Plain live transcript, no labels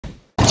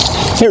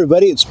Hey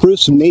everybody, it's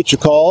Bruce from Nature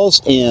Calls,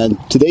 and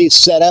today's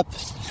setup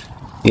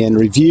and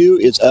review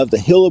is of the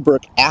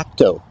Hilleberg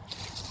Akto.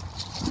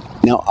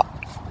 Now,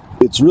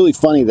 it's really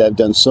funny that I've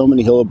done so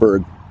many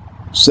Hilleberg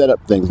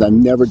setup things, and I've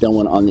never done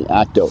one on the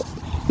Akto.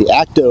 The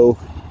Akto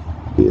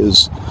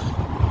is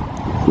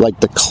like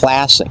the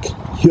classic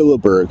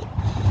Hilleberg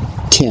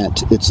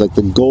tent. It's like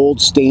the gold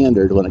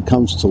standard when it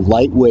comes to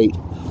lightweight,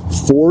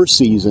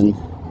 four-season,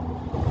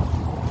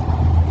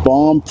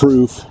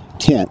 bomb-proof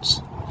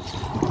tents.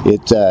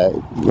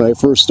 When I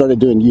first started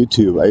doing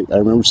YouTube, I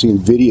remember seeing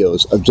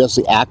videos of just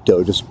the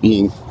Akto just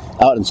being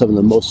out in some of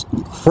the most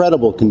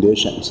incredible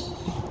conditions.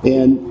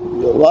 And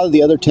a lot of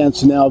the other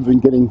tents now have been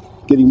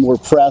getting more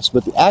press,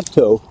 but the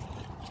Akto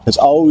has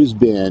always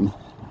been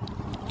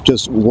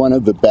just one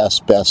of the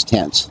best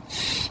tents.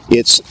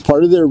 It's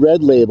part of their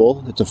red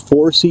label. It's a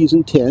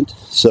four-season tent,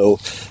 so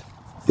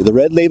the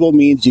red label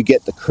means you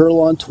get the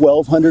Curlon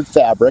 1200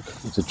 fabric.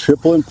 It's a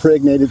triple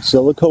impregnated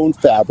silicone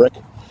fabric,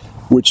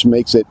 which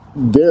makes it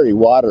very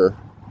water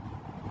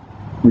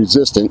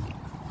resistant.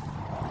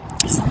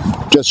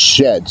 Just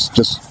sheds,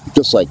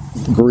 just like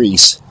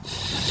grease.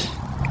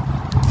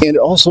 And it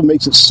also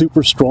makes it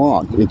super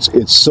strong.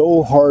 It's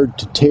so hard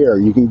to tear.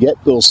 You can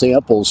get little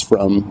samples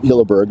from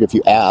Hilleberg if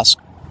you ask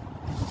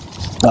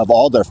of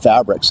all their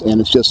fabrics, and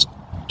it's just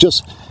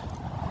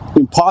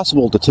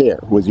impossible to tear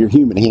with your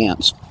human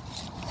hands.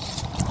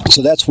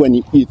 So that's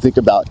when you think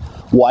about,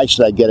 why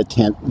should I get a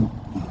tent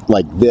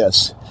like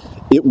this?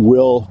 It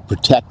will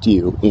protect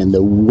you in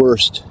the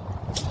worst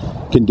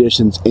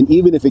conditions, and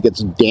even if it gets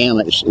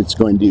damaged, it's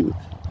going to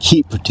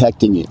keep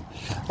protecting you.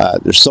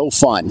 They're so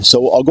fun.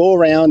 So I'll go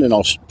around and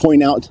I'll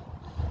point out,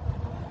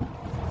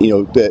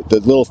 the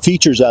little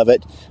features of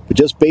it. But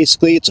just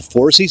basically, it's a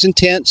four-season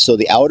tent, so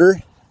the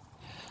outer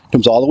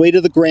comes all the way to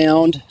the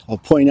ground. I'll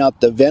point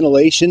out the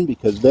ventilation,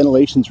 because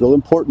ventilation is real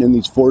important in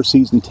these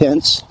four-season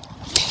tents.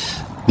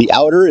 The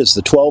outer is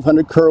the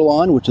 1200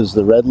 Curlon, which is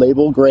the red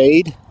label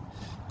grade.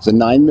 It's a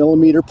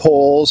 9mm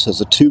poles, has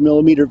a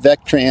 2mm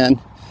Vectran.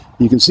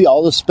 You can see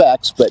all the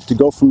specs, but to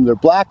go from their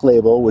black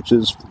label, which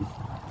is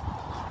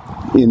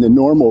in the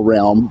normal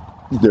realm,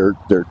 their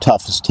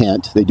toughest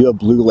tent. They do a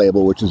blue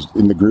label, which is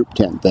in the group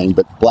tent thing,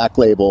 but black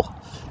label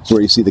is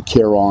where you see the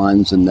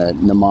Carons and the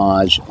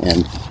Namage,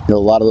 and a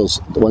lot of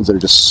those, the ones that are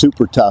just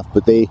super tough,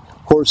 but they,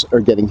 of course,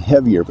 are getting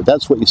heavier. But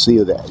that's what you see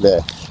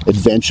the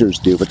adventurers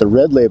do. But the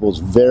red label is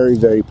very,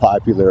 very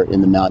popular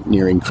in the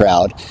mountaineering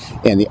crowd,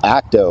 and the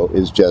Akto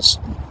is just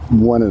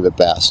one of the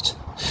best.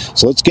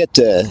 So let's get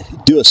to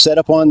do a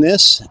setup on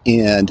this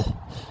and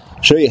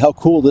show you how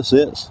cool this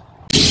is.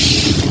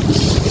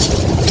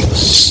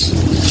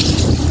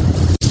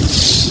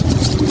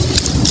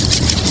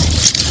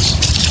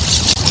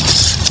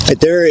 Right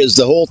there is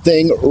the whole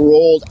thing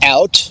rolled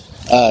out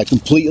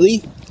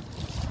completely,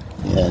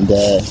 and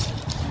make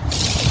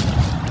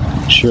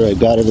sure I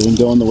got everything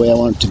going the way I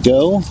want it to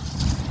go.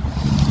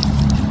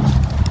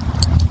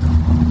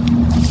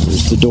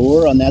 There's the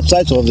door on that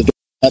side, so I'll have the door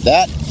at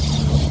that.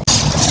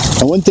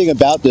 And one thing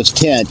about this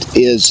tent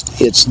is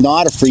it's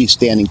not a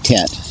freestanding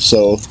tent,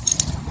 so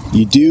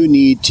you do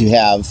need to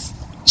have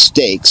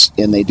stakes,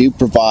 and they do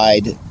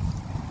provide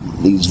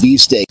these V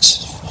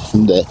stakes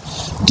from the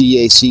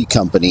DAC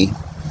company.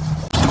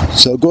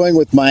 So going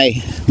with my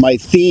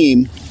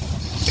theme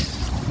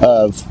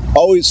of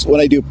always, when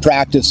I do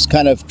practice,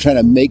 kind of trying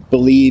to make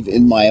believe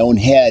in my own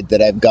head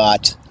that I've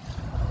got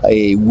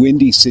a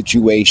windy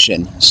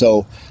situation.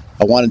 So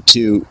I wanted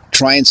to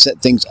try and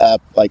set things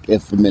up like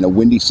if I'm in a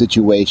windy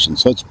situation.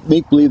 So let's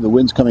make believe the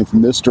wind's coming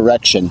from this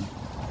direction.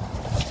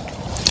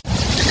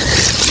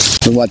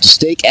 We want to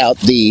stake out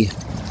the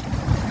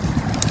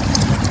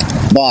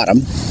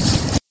bottom,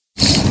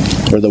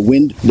 or the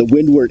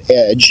windward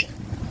edge.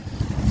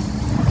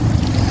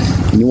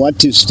 And you want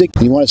to stick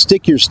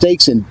your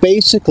stakes in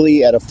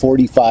basically at a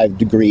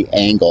 45-degree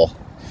angle,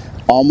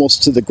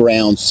 almost to the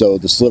ground, so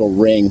this little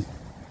ring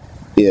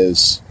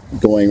is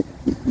going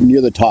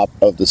near the top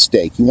of the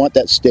stake. You want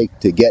that stake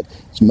to get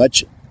as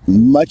much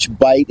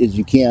bite as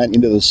you can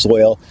into the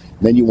soil,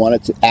 and then you want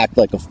it to act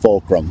like a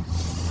fulcrum.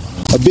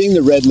 Being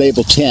the red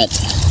label tent,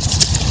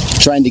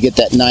 trying to get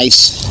that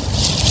nice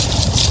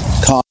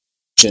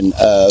combination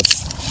of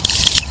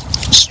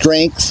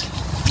strength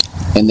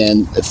and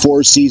then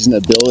four-season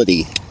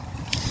ability.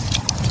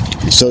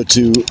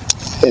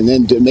 And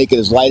then to make it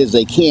as light as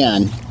they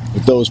can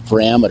with those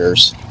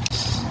parameters.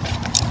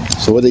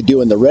 So what they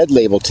do in the red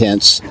label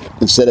tents,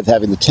 instead of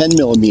having the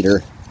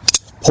 10mm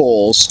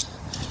poles,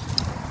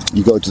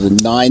 you go to the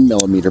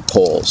 9mm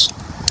poles.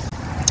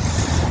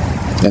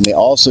 And they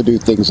also do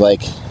things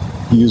like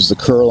use the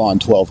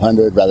Curlon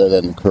 1200 rather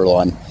than the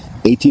Curlon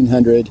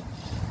 1800.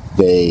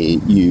 They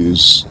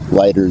use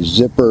lighter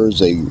zippers.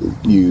 They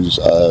use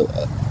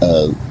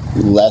a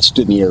less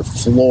denier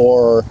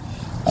floor.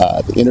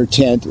 The inner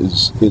tent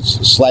is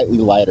slightly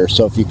lighter.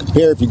 So if you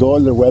go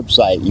on their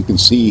website, you can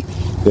see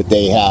that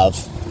they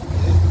have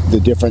the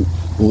different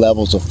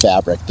levels of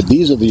fabric. But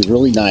these are the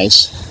really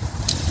nice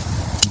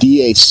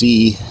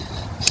DAC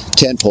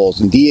tent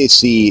poles, and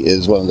DAC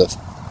is one of the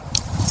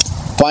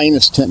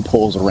finest tent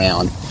poles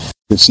around.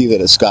 You can see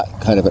that it's got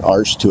kind of an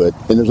arch to it,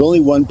 and there's only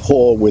one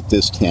pole with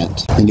this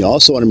tent. And you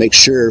also want to make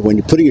sure when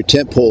you're putting your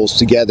tent poles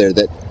together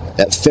that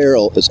that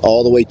ferrule is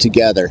all the way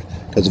together,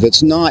 because if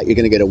it's not, you're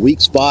going to get a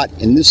weak spot.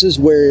 And this is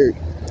where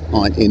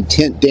in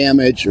tent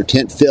damage or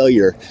tent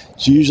failure,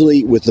 it's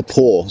usually with the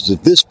pole. So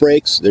if this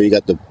breaks, there you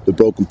got the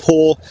broken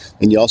pole,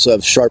 and you also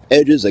have sharp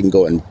edges that can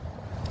go and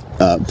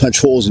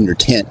punch holes in your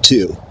tent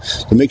too.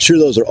 So make sure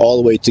those are all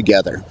the way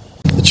together.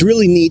 It's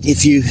really neat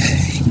if you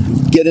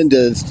get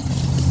into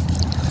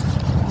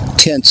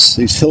tents,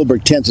 these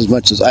Hilleberg tents, as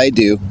much as I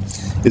do,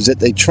 is that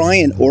they try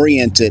and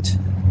orient it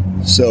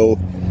so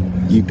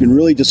you can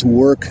really just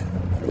work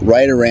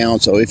right around.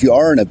 So if you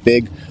are in a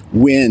big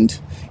wind,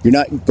 you're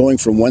not going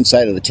from one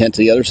side of the tent to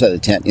the other side of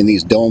the tent in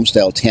these dome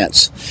style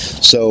tents.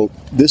 So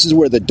this is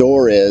where the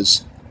door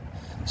is.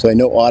 So I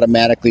know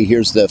automatically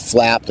here's the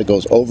flap that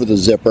goes over the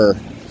zipper.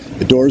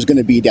 The door is going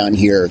to be down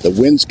here. The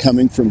wind's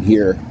coming from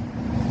here.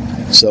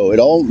 So it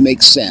all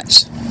makes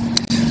sense.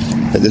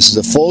 But this is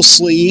a full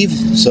sleeve,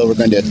 so we're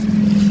going to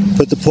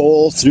put the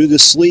pole through the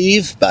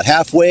sleeve about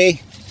halfway,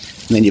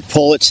 and then you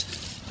pull it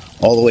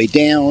all the way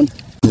down.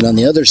 And on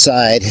the other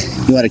side,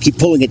 you want to keep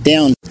pulling it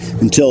down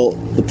until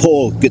the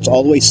pole gets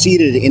all the way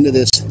seated into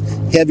this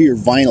heavier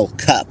vinyl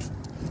cup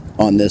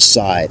on this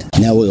side.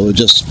 Now we'll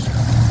just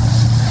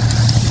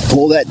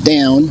pull that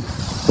down,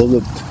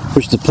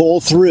 push the pole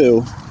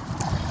through.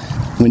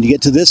 When you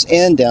get to this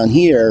end down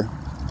here,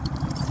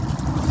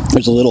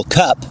 there's a little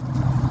cup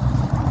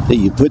that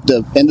you put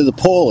the end of the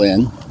pole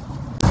in.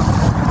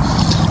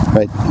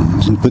 Right,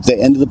 so you put the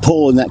end of the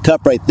pole in that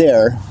cup right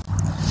there,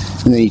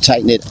 and then you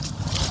tighten it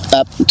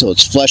up until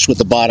it's flush with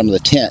the bottom of the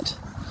tent.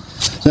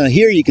 So now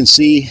here you can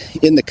see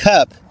in the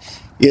cup,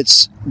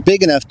 it's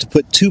big enough to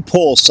put two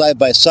poles side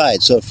by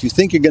side. So if you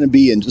think you're going to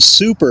be in just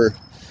super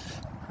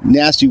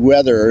nasty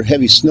weather or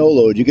heavy snow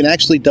load, you can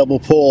actually double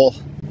pole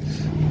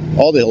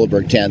all the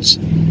Hilleberg tents.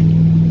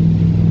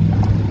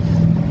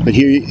 But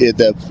here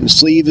the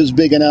sleeve is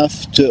big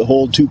enough to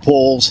hold two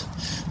poles.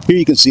 Here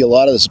you can see a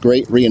lot of this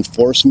great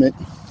reinforcement.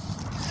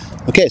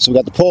 Okay, so we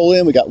got the pole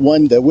in, we got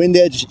the wind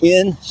edge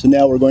in, so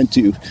now we're going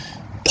to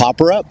pop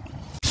her up.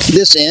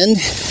 This end,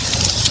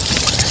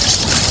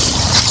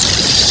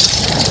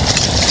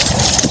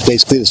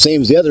 basically the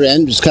same as the other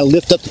end, just kind of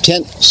lift up the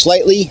tent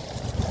slightly,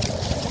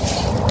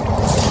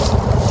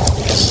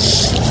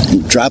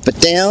 and drop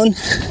it down,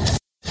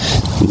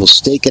 and we'll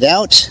stake it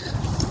out.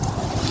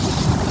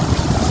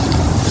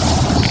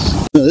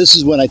 Now, this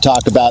is when I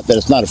talk about that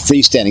it's not a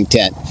freestanding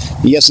tent.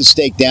 Yes, it's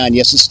staked down,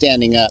 yes, it's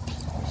standing up,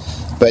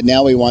 but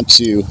now we want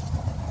to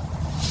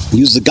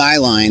use the guy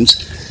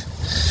lines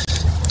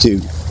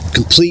to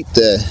complete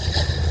the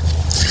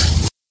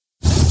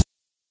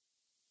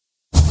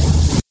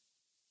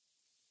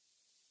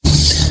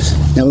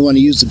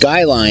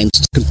guy lines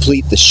to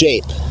complete the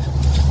shape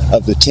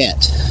of the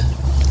tent.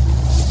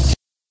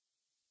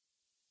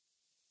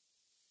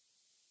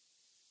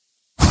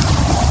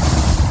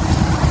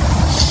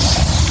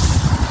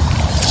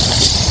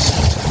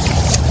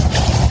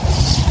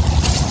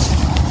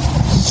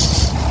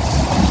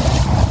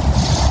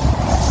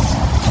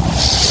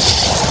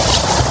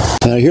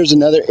 Now here's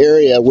another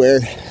area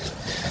where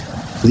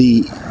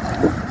they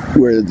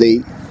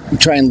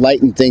try and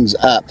lighten things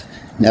up.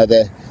 Now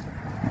the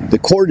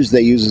cordage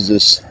they use is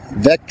this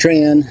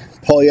Vectran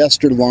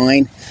polyester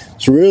line.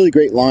 It's a really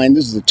great line.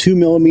 This is a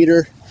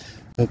 2mm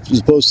as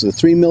opposed to the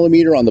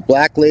 3mm on the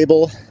black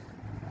label.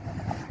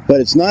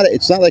 But it's not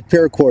like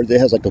paracord that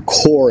has like a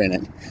core in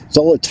it. It's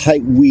all a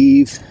tight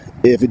weave.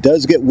 If it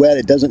does get wet,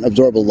 it doesn't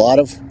absorb a lot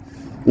of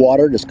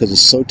water just because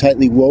it's so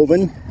tightly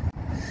woven.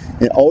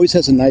 It always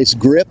has a nice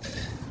grip.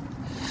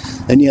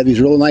 Then you have these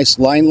real nice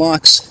line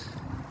locks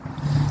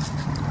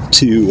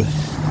to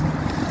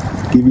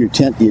give your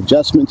tent the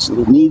adjustments that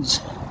it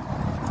needs.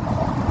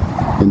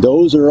 And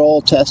those are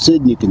all tested,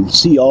 and you can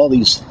see all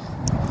these.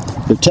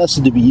 They're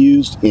tested to be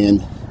used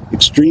in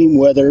extreme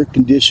weather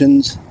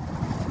conditions.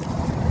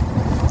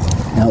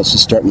 Now it's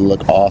just starting to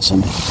look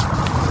awesome.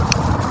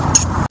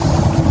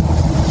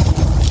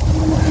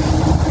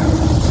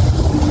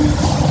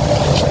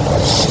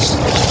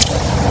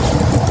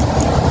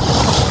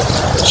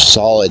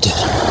 Solid.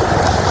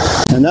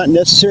 Now, not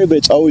necessary, but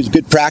it's always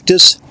good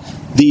practice.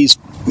 These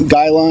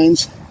guy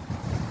lines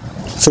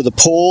for the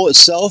pole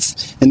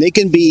itself, and they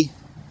can be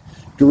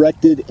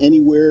directed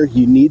anywhere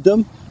you need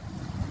them.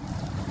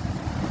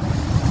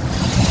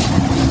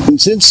 And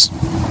since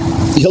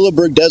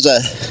Hilleberg does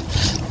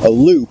a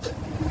loop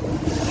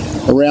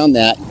around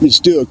that,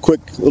 just do a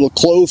quick little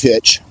clove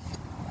hitch,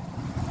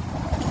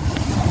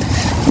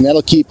 and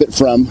that'll keep it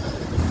from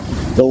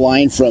the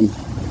line from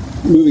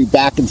moving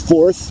back and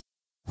forth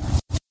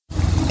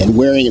and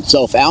wearing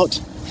itself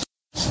out.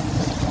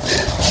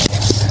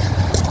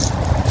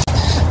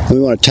 We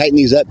want to tighten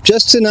these up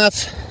just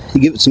enough to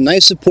give it some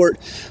nice support,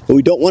 but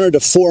we don't want it to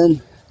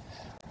form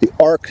the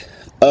arc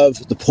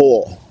of the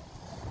pole.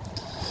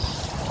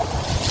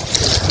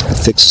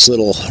 Fix this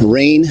little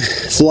rain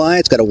fly.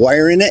 It's got a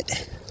wire in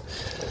it.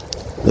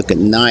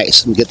 Looking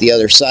nice. Let me get the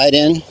other side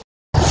in.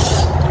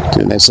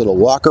 Do a nice little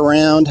walk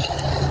around.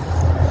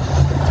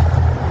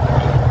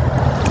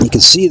 You can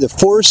see the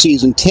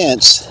four-season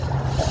tents.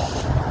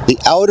 The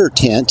outer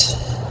tent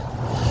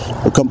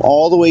will come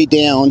all the way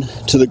down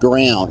to the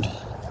ground,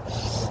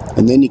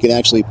 and then you can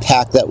actually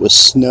pack that with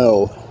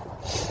snow.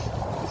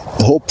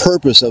 The whole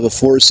purpose of a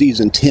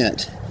four-season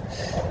tent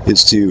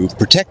is to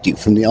protect you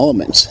from the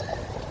elements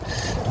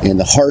and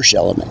the harsh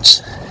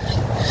elements.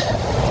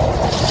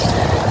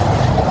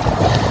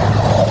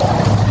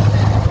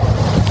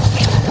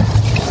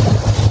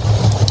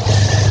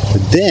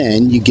 But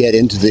then you get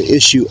into the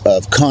issue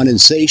of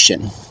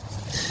condensation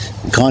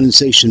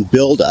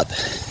buildup.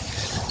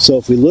 So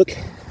if we look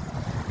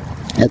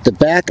at the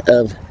back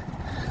of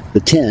the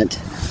tent,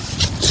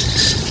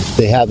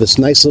 they have this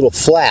nice little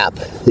flap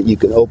that you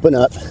can open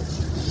up.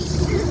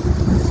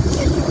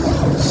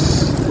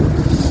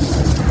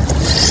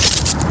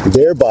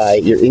 Thereby,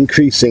 you're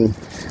increasing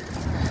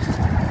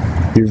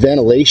your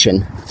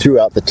ventilation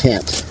throughout the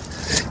tent.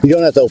 You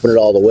don't have to open it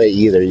all the way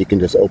either. You can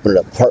just open it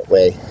up part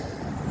way.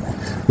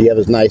 You have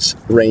this nice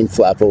rain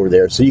flap over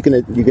there, so you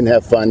can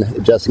have fun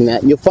adjusting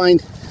that. And you'll find,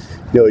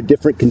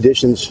 different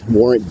conditions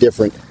warrant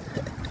different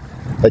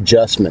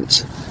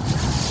adjustments.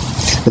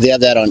 But they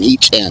have that on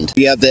each end.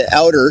 You have the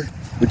outer,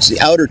 which is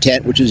the outer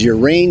tent, which is your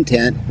rain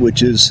tent,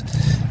 which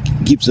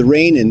keeps the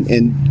rain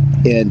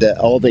and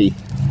all the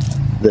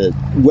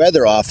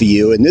weather off of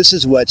you. And this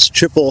is what's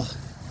triple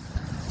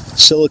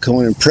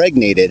silicone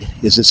impregnated,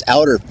 is this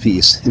outer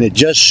piece, and it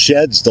just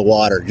sheds the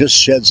water.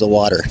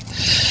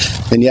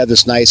 Then you have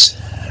this nice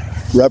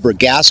rubber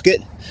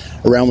gasket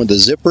around where the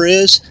zipper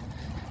is.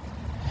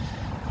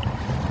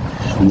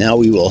 Now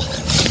we will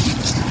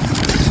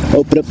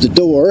open up the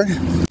door.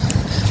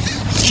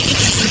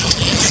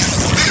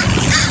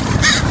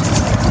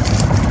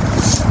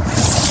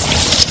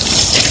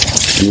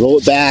 And roll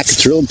it back.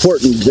 It's real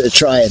important to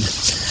try and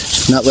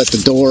not let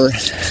the door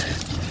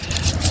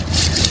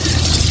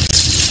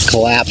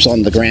collapse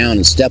on the ground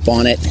and step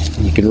on it.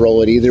 You can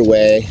roll it either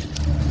way.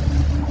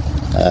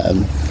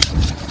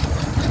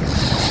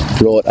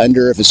 Roll it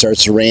under. If it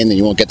starts to rain, then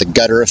you won't get the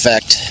gutter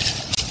effect,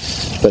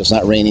 but it's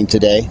not raining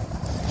today.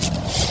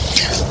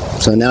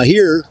 So now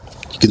here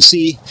you can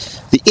see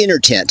the inner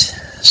tent.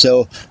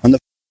 So on the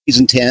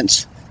season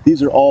tents,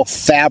 these are all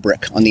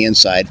fabric on the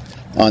inside.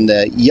 On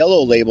the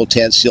yellow label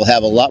tents, you'll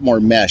have a lot more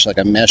mesh, like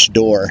a mesh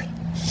door.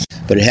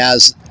 But it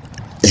has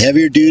the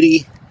heavier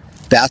duty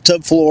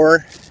bathtub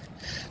floor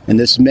and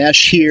this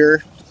mesh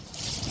here.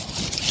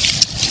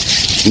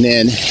 And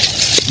then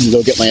you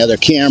go get my other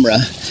camera,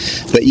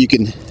 but you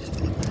can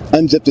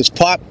unzip this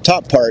top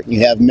part and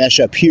you have mesh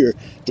up here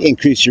to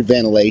increase your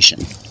ventilation.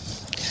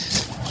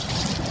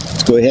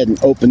 Let's go ahead and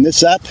open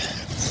this up.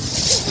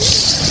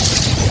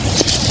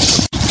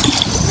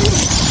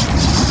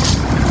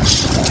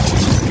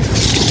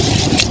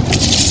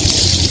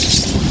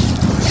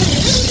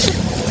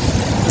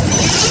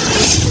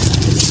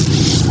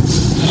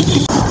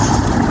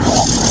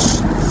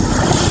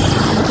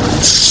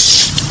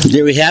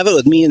 There we have it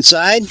with me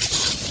inside.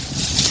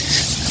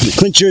 The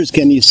clinchers,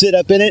 can you sit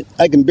up in it?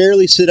 I can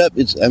barely sit up.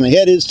 My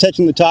head is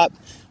touching the top,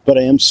 but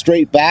I am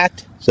straight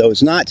backed, so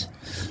it's not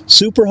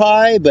super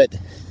high, but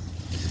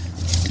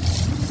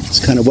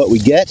it's kind of what we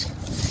get.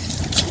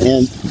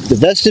 And the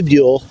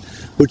vestibule,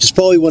 which is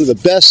probably one of the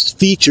best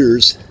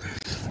features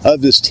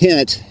of this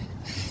tent,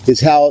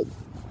 is how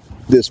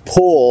this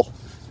pole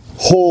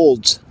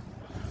holds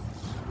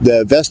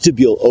the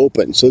vestibule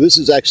open. So this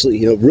is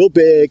actually, real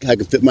big. I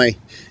can fit my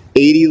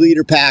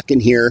 80-liter pack in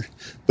here,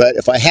 but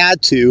if I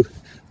had to,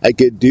 I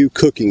could do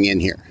cooking in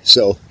here.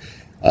 So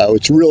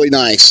what's really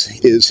nice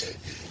is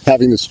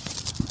having this.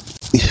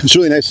 It's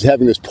really nice is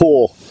having this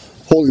pole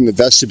holding the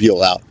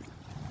vestibule out.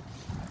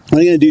 What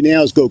I'm going to do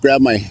now is go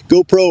grab my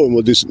GoPro and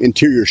we'll do some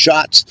interior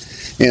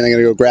shots. And I'm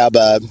going to go grab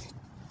a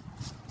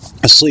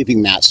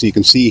sleeping mat so you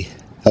can see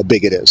how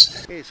big it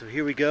is. Okay, so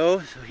here we go.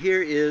 So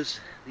here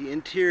is the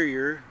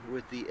interior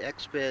with the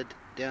X-Bed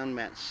Down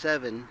Mat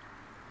 7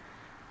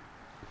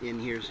 in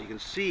here, so you can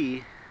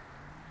see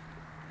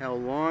how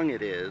long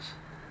it is.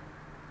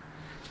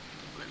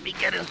 Let me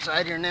get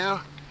inside here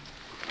now.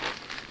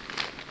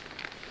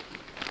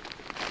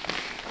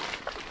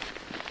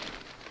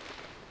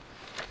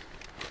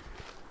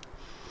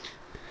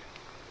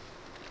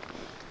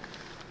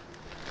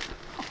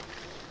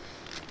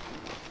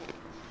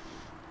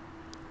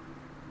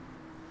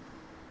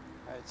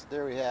 Alright, so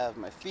there we have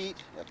my feet.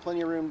 Got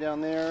plenty of room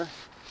down there.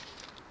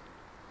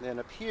 Then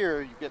up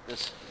here you get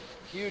this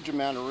huge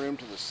amount of room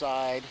to the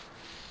side.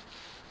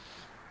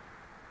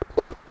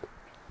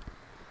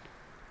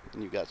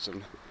 And you've got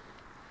some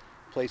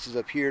places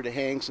up here to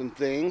hang some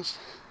things.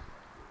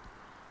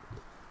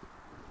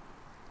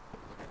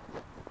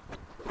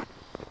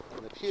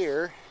 And up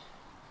here,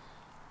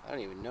 I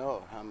don't even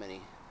know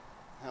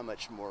how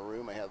much more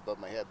room I have above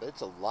my head, but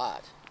it's a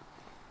lot.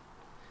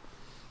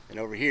 And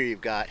over here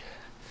you've got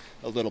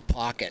a little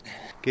pocket.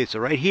 Okay, so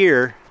right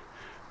here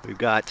we've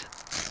got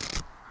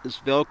this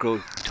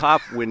Velcro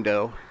top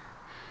window,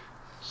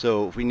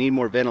 so if we need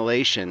more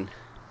ventilation,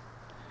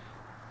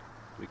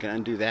 we can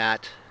undo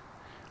that,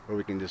 or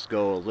we can just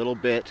go a little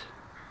bit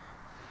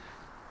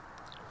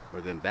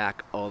or then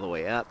back all the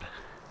way up.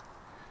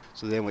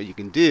 So then what you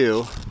can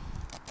do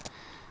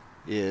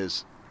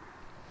is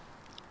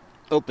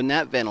open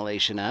that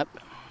ventilation up.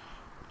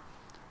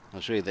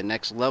 I'll show you the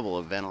next level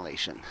of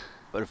ventilation.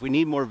 But if we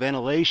need more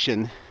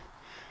ventilation,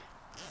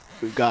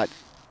 we've got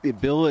the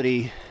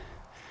ability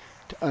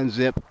to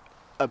unzip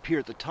up here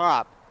at the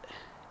top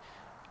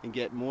and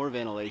get more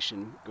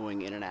ventilation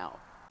going in and out.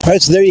 All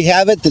right, so there you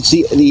have it. That's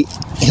the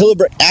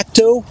Hilleberg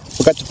Akto.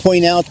 Forgot to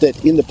point out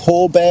that in the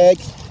pole bag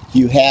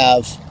you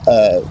have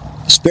a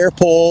spare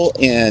pole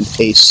and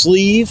a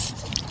sleeve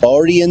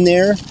already in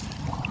there.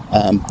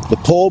 The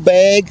pole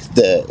bag,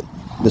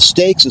 the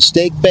stakes, a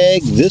stake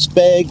bag, this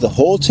bag, the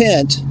whole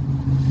tent,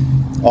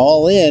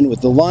 all in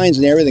with the lines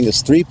and everything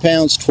is 3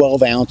 pounds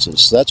 12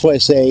 ounces. So that's why I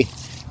say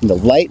in the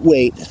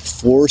lightweight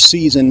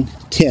 4-season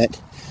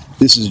tent,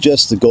 this is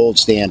just the gold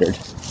standard.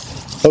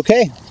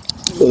 Okay,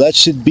 well that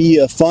should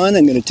be fun.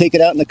 I'm going to take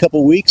it out in a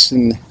couple weeks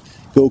and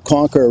go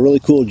conquer a really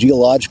cool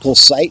geological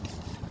site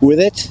with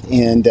it,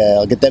 and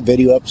I'll get that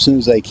video up as soon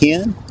as I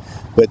can.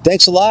 But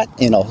thanks a lot,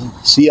 and I'll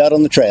see you out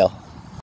on the trail.